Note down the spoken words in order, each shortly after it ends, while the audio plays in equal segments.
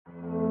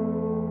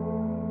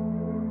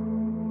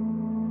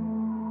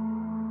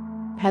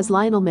Has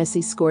Lionel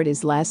Messi scored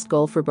his last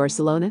goal for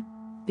Barcelona?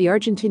 The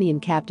Argentinian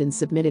captain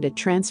submitted a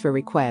transfer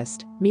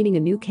request, meaning a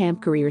new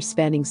camp career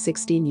spanning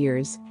 16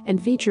 years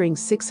and featuring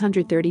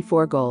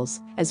 634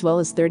 goals, as well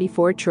as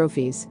 34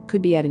 trophies,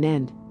 could be at an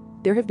end.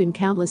 There have been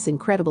countless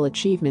incredible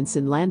achievements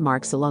and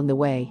landmarks along the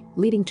way,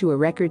 leading to a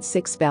record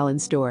 6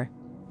 Ballons d'Or.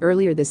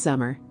 Earlier this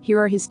summer, here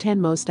are his 10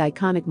 most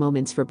iconic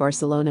moments for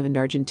Barcelona and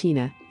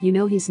Argentina. You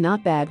know he's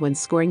not bad when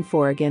scoring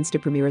 4 against a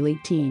Premier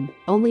League team,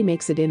 only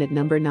makes it in at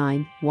number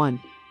 9. 1.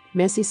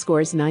 Messi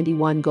scores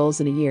 91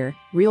 goals in a year.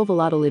 Real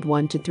Valladolid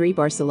 1-3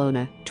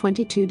 Barcelona,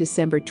 22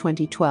 December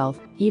 2012.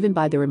 Even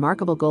by the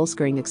remarkable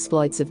goal-scoring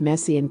exploits of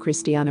Messi and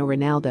Cristiano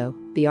Ronaldo,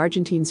 the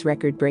Argentines'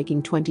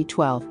 record-breaking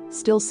 2012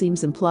 still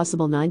seems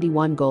implausible.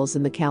 91 goals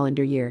in the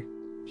calendar year.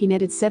 He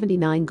netted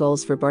 79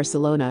 goals for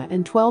Barcelona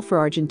and 12 for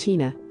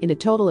Argentina, in a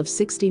total of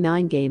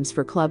 69 games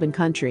for club and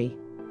country.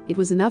 It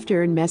was enough to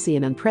earn Messi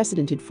an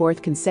unprecedented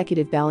 4th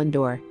consecutive Ballon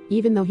d'Or,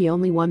 even though he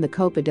only won the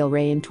Copa del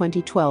Rey in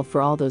 2012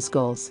 for all those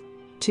goals.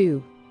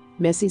 2.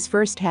 Messi's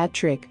first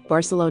hat-trick,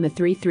 Barcelona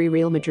 3-3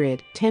 Real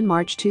Madrid, 10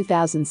 March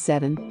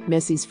 2007.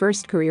 Messi's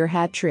first career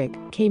hat-trick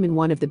came in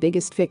one of the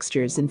biggest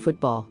fixtures in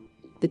football.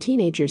 The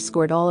teenager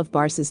scored all of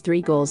Barca's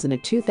 3 goals in a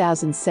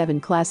 2007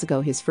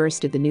 Clásico, his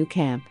first at the Nou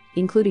Camp,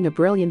 including a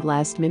brilliant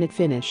last-minute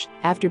finish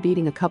after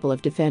beating a couple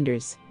of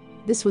defenders.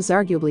 This was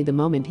arguably the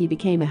moment he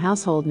became a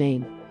household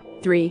name.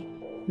 3.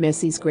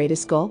 Messi's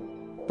greatest goal?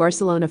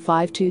 Barcelona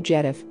 5-2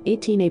 Getafe,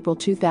 18 April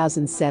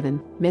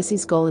 2007.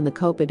 Messi's goal in the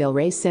Copa del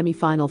Rey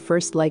semi-final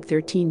first leg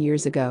 13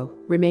 years ago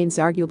remains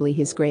arguably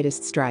his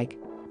greatest strike.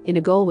 In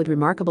a goal with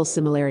remarkable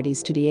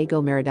similarities to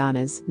Diego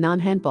Maradona's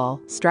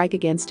non-handball strike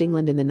against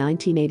England in the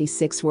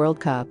 1986 World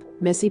Cup,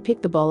 Messi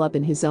picked the ball up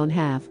in his own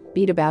half,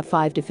 beat about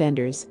 5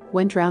 defenders,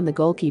 went round the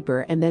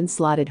goalkeeper and then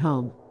slotted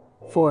home.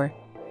 4.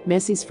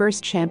 Messi's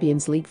first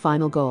Champions League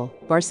final goal,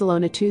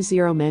 Barcelona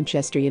 2-0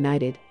 Manchester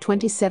United,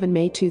 27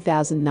 May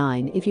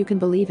 2009. If you can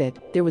believe it,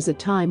 there was a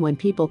time when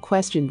people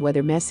questioned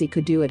whether Messi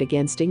could do it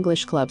against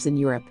English clubs in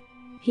Europe.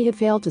 He had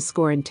failed to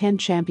score in 10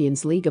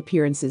 Champions League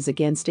appearances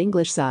against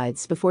English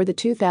sides before the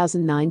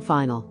 2009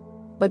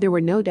 final. But there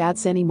were no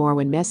doubts anymore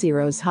when Messi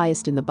rose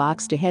highest in the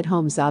box to head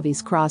home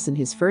Xavi's cross in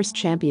his first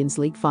Champions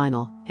League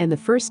final, and the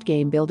first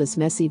game billed as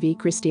Messi v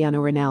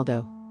Cristiano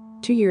Ronaldo.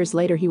 2 years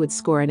later he would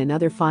score in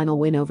another final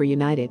win over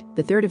United,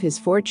 the third of his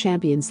 4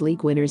 Champions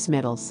League winners'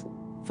 medals.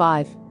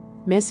 5.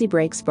 Messi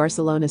breaks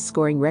Barcelona's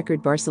scoring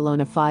record.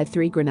 Barcelona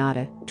 5-3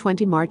 Granada,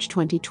 20 March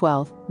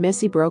 2012.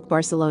 Messi broke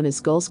Barcelona's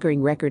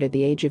goal-scoring record at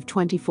the age of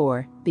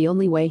 24, the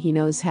only way he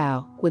knows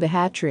how, with a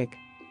hat-trick.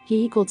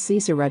 He equaled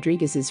Cesar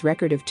Rodriguez's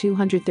record of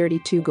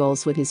 232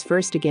 goals with his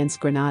first against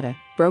Granada,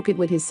 broke it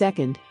with his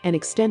second, and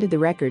extended the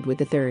record with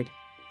the third.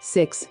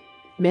 6.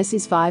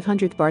 Messi's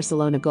 500th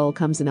Barcelona goal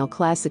comes in El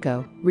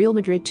Clásico, Real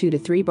Madrid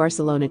 2-3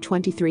 Barcelona,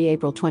 23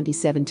 April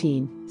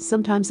 2017.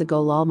 Sometimes a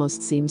goal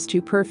almost seems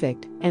too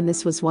perfect, and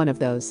this was one of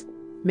those.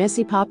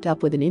 Messi popped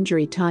up with an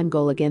injury-time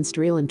goal against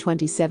Real in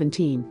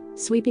 2017,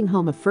 sweeping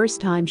home a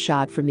first-time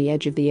shot from the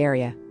edge of the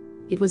area.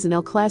 It was an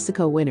El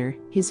Clásico winner,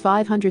 his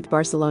 500th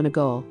Barcelona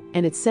goal,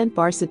 and it sent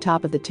Barca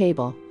top of the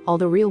table,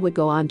 although Real would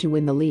go on to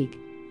win the league.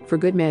 For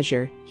good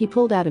measure, he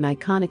pulled out an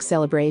iconic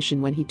celebration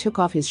when he took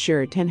off his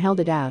shirt and held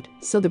it out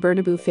so the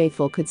Bernabeu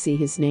faithful could see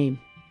his name.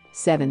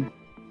 7.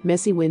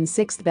 Messi wins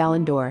 6th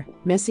Ballon d'Or.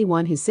 Messi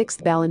won his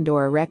 6th Ballon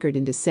d'Or record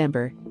in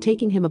December,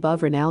 taking him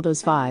above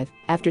Ronaldo's 5,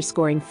 after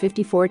scoring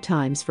 54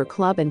 times for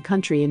club and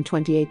country in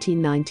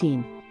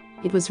 2018-19.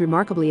 It was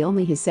remarkably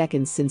only his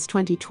second since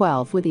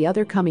 2012, with the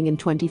other coming in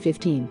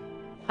 2015.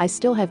 "I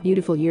still have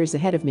beautiful years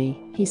ahead of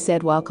me," he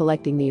said while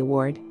collecting the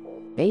award.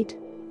 8.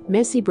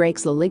 Messi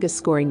breaks La Liga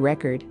scoring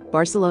record,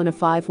 Barcelona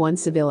 5-1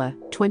 Sevilla,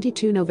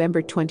 22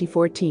 November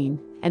 2014,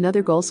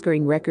 another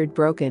goal-scoring record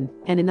broken,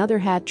 and another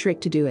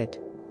hat-trick to do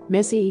it.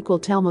 Messi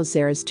equaled Telmo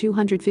Zarra's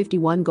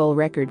 251-goal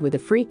record with a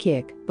free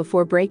kick,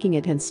 before breaking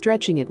it and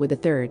stretching it with a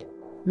third.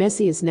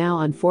 Messi is now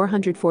on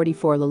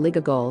 444 La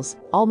Liga goals,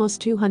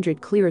 almost 200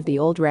 clear of the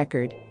old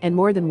record, and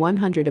more than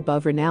 100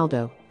 above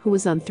Ronaldo, who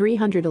was on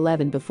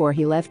 311 before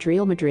he left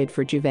Real Madrid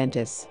for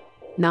Juventus.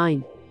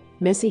 9.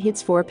 Messi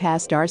hits 4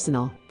 past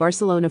Arsenal,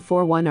 Barcelona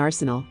 4-1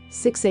 Arsenal,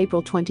 6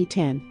 April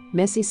 2010.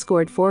 Messi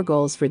scored 4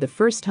 goals for the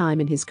first time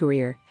in his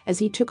career, as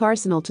he took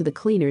Arsenal to the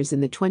cleaners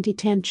in the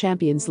 2010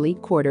 Champions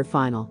League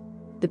quarter-final.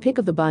 The pick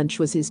of the bunch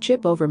was his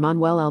chip over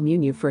Manuel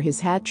Almunia for his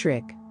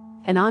hat-trick.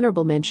 An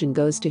honorable mention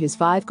goes to his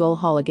 5-goal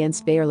haul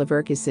against Bayer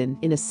Leverkusen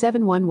in a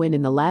 7-1 win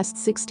in the last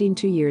 16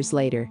 2 years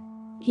later.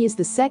 He is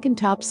the second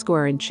top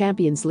scorer in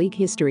Champions League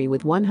history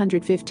with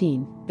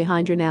 115,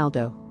 behind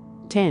Ronaldo.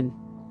 10.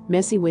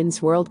 Messi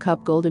wins World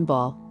Cup Golden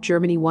Ball,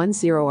 Germany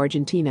 1-0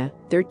 Argentina,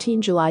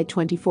 13 July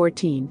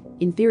 2014.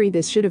 In theory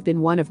this should have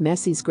been one of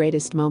Messi's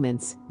greatest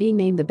moments, being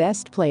named the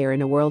best player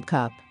in a World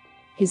Cup.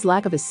 His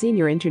lack of a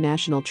senior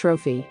international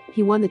trophy,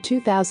 he won the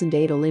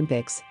 2008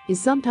 Olympics,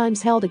 is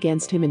sometimes held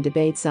against him in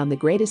debates on the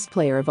greatest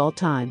player of all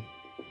time.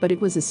 But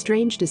it was a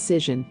strange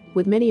decision,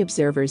 with many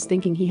observers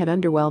thinking he had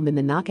underwhelmed in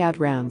the knockout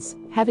rounds,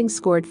 having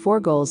scored 4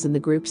 goals in the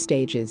group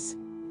stages.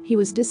 He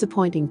was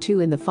disappointing too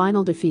in the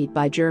final defeat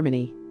by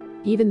Germany.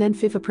 Even then,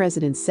 FIFA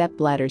President Sepp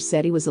Blatter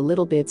said he was a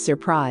little bit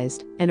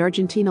surprised, and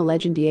Argentina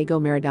legend Diego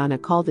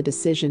Maradona called the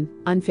decision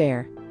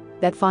unfair.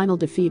 That final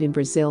defeat in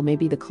Brazil may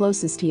be the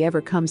closest he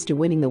ever comes to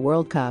winning the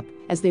World Cup,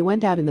 as they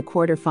went out in the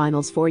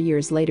quarter-finals 4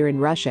 years later in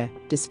Russia,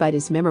 despite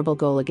his memorable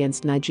goal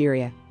against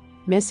Nigeria.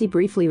 Messi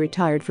briefly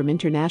retired from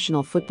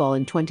international football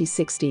in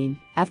 2016,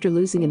 after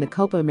losing in the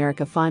Copa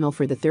America final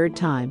for the third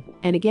time,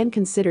 and again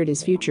considered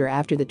his future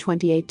after the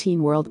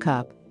 2018 World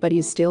Cup, but he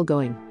is still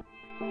going.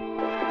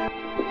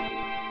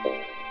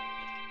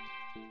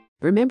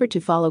 Remember to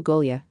follow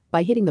Golia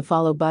by hitting the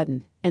follow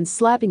button and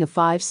slapping a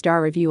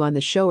 5-star review on the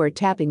show or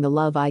tapping the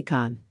love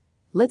icon.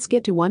 Let's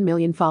get to 1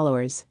 million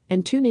followers,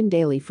 and tune in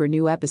daily for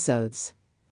new episodes.